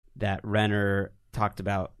that Renner talked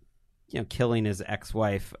about, killing his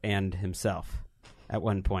ex-wife and himself at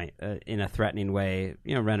one point in a threatening way.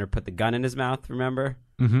 Renner put the gun in his mouth, remember?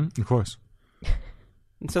 Mm-hmm, of course.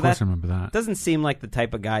 And so of course I remember that. Doesn't seem like the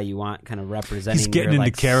type of guy you want kind of representing He's getting your,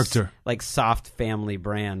 into character. Like soft family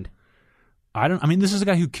brand. This is a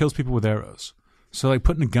guy who kills people with arrows. So like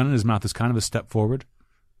putting a gun in his mouth is kind of a step forward,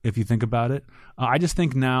 if you think about it. I just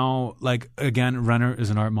think now, like, again, Renner is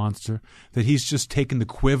an art monster, that he's just taken the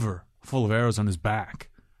quiver full of arrows on his back,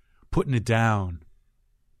 putting it down.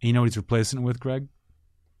 And you know what he's replacing it with, Greg?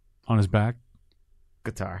 On his back?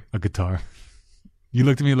 Guitar. A guitar. You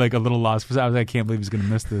looked at me like a little lost. I was like, I can't believe he's going to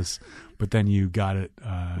miss this. But then you got it.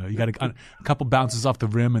 You got a couple bounces off the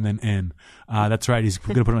rim and then in. That's right. He's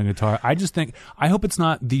going to put it on a guitar. I hope it's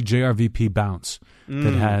not the JRVP bounce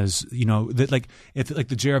that has, that like, if like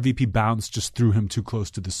the JRVP bounce just threw him too close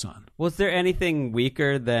to the sun. Was there anything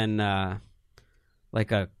weaker than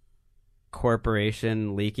like a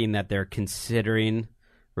corporation leaking that they're considering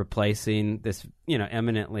replacing this,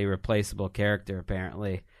 eminently replaceable character,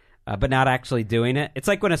 apparently? But not actually doing it. It's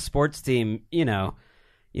like when a sports team,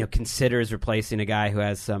 considers replacing a guy who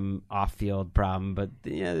has some off-field problem, but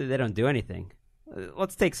they don't do anything.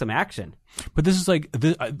 Let's take some action. But this is like,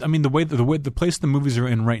 the place the movies are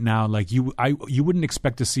in right now, like you wouldn't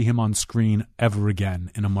expect to see him on screen ever again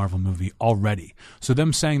in a Marvel movie already. So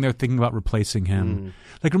them saying they're thinking about replacing him,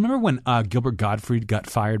 like remember when Gilbert Gottfried got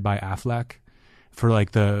fired by Affleck for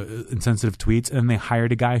like the insensitive tweets, and they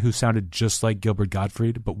hired a guy who sounded just like Gilbert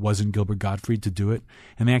Gottfried but wasn't Gilbert Gottfried to do it,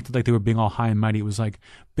 and they acted like they were being all high and mighty. It was like,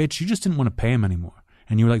 bitch, you just didn't want to pay him anymore,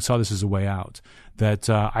 and you like saw this as a way out. That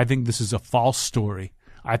I think this is a false story.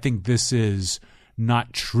 I think this is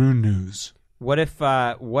not true news. What if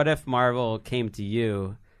Marvel came to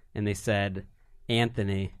you and they said,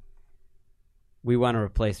 Anthony, we want to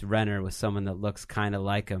replace Renner with someone that looks kind of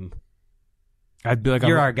like him? I'd be like,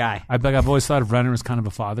 you're our guy. I'd be like, I've always thought of Renner as kind of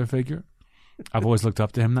a father figure. I've always looked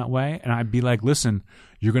up to him that way. And I'd be like, listen,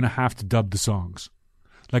 you're going to have to dub the songs.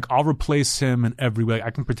 Like, I'll replace him in every way. I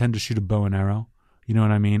can pretend to shoot a bow and arrow. You know what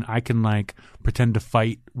I mean? I can, like, pretend to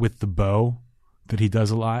fight with the bow that he does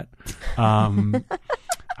a lot.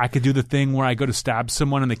 I could do the thing where I go to stab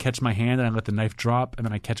someone and they catch my hand and I let the knife drop and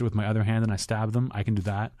then I catch it with my other hand and I stab them. I can do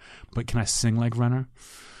that. But can I sing like Renner?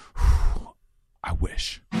 I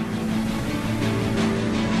wish.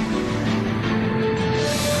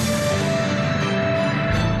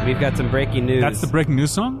 We've got some breaking news. That's the breaking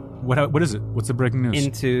news song? What is it? What's the breaking news?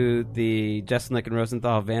 Into the Justin Lick and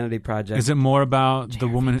Rosenthal Vanity Project. Is it more about the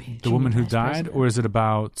woman who died, or is it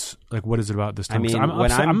about, like, what is it about this time? I mean,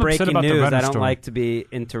 when I'm breaking news, I don't like to be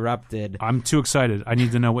interrupted. I'm too excited. I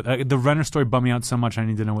need to know what the Renner story bummed me out so much. I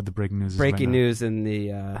need to know what the breaking news is. Breaking news in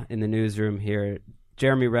the newsroom here.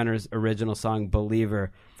 Jeremy Renner's original song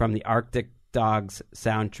 "Believer" from the Arctic Dogs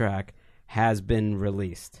soundtrack has been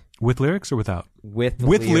released. With lyrics or without? With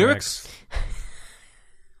lyrics?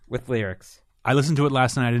 With lyrics. I listened to it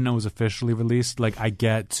last night. I didn't know it was officially released. Like, I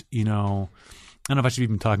get, I don't know if I should be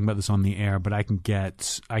even talking about this on the air, but I can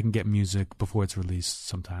get music before it's released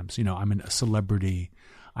sometimes. I'm a celebrity.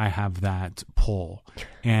 I have that pull.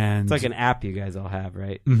 And it's like an app you guys all have,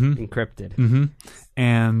 right? Mm-hmm. Encrypted. Mm-hmm.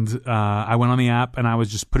 And I went on the app and I was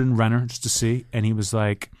just put in Renner just to see, and he was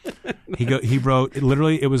like, he wrote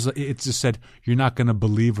literally, it just said, "You're not gonna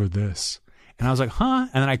believe her this." And I was like, huh?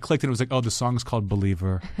 And then I clicked and it was like, oh, the song's called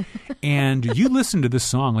Believer. And you listen to this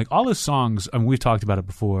song, like all his songs, I mean, we've talked about it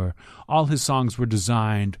before, all his songs were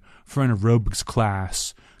designed for an aerobics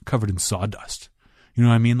class covered in sawdust. You know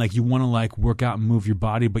what I mean? Like, you want to like work out and move your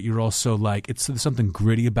body, but you're also like, there's something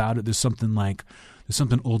gritty about it. There's something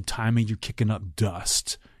old timey. You're kicking up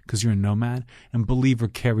dust because you're a nomad. And Believer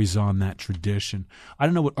carries on that tradition. I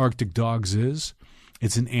don't know what Arctic Dogs is.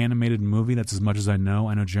 It's an animated movie. That's as much as I know.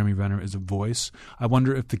 I know Jeremy Renner is a voice. I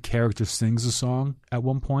wonder if the character sings a song at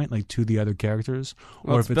one point, like to the other characters,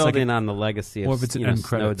 or if it's building on the legacy of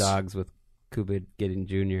Snow Dogs with Cuba Gooding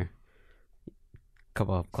Jr. A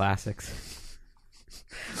couple of classics.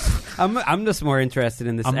 I'm just more interested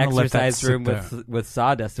in this exercise room with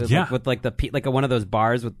sawdust, with like one of those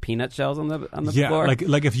bars with peanut shells on the floor.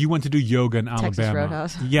 like if you went to do yoga in Texas Alabama,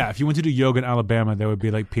 Roadhouse. Yeah, if you went to do yoga in Alabama, there would be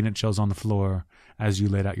like peanut shells on the floor as you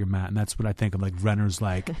laid out your mat, and that's what I think of. Like Renner's,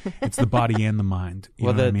 like it's the body and the mind.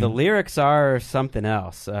 You know the lyrics are something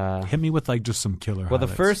else. Hit me with like just some killer. Well,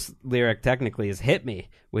 highlights. The first lyric technically is "Hit Me,"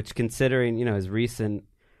 which, considering his recent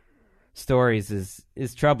stories,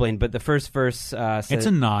 is troubling. But the first verse says, it's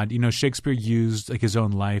a nod. Shakespeare used like his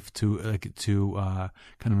own life to kind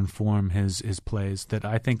of inform his plays. That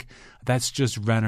I think that's just Renner.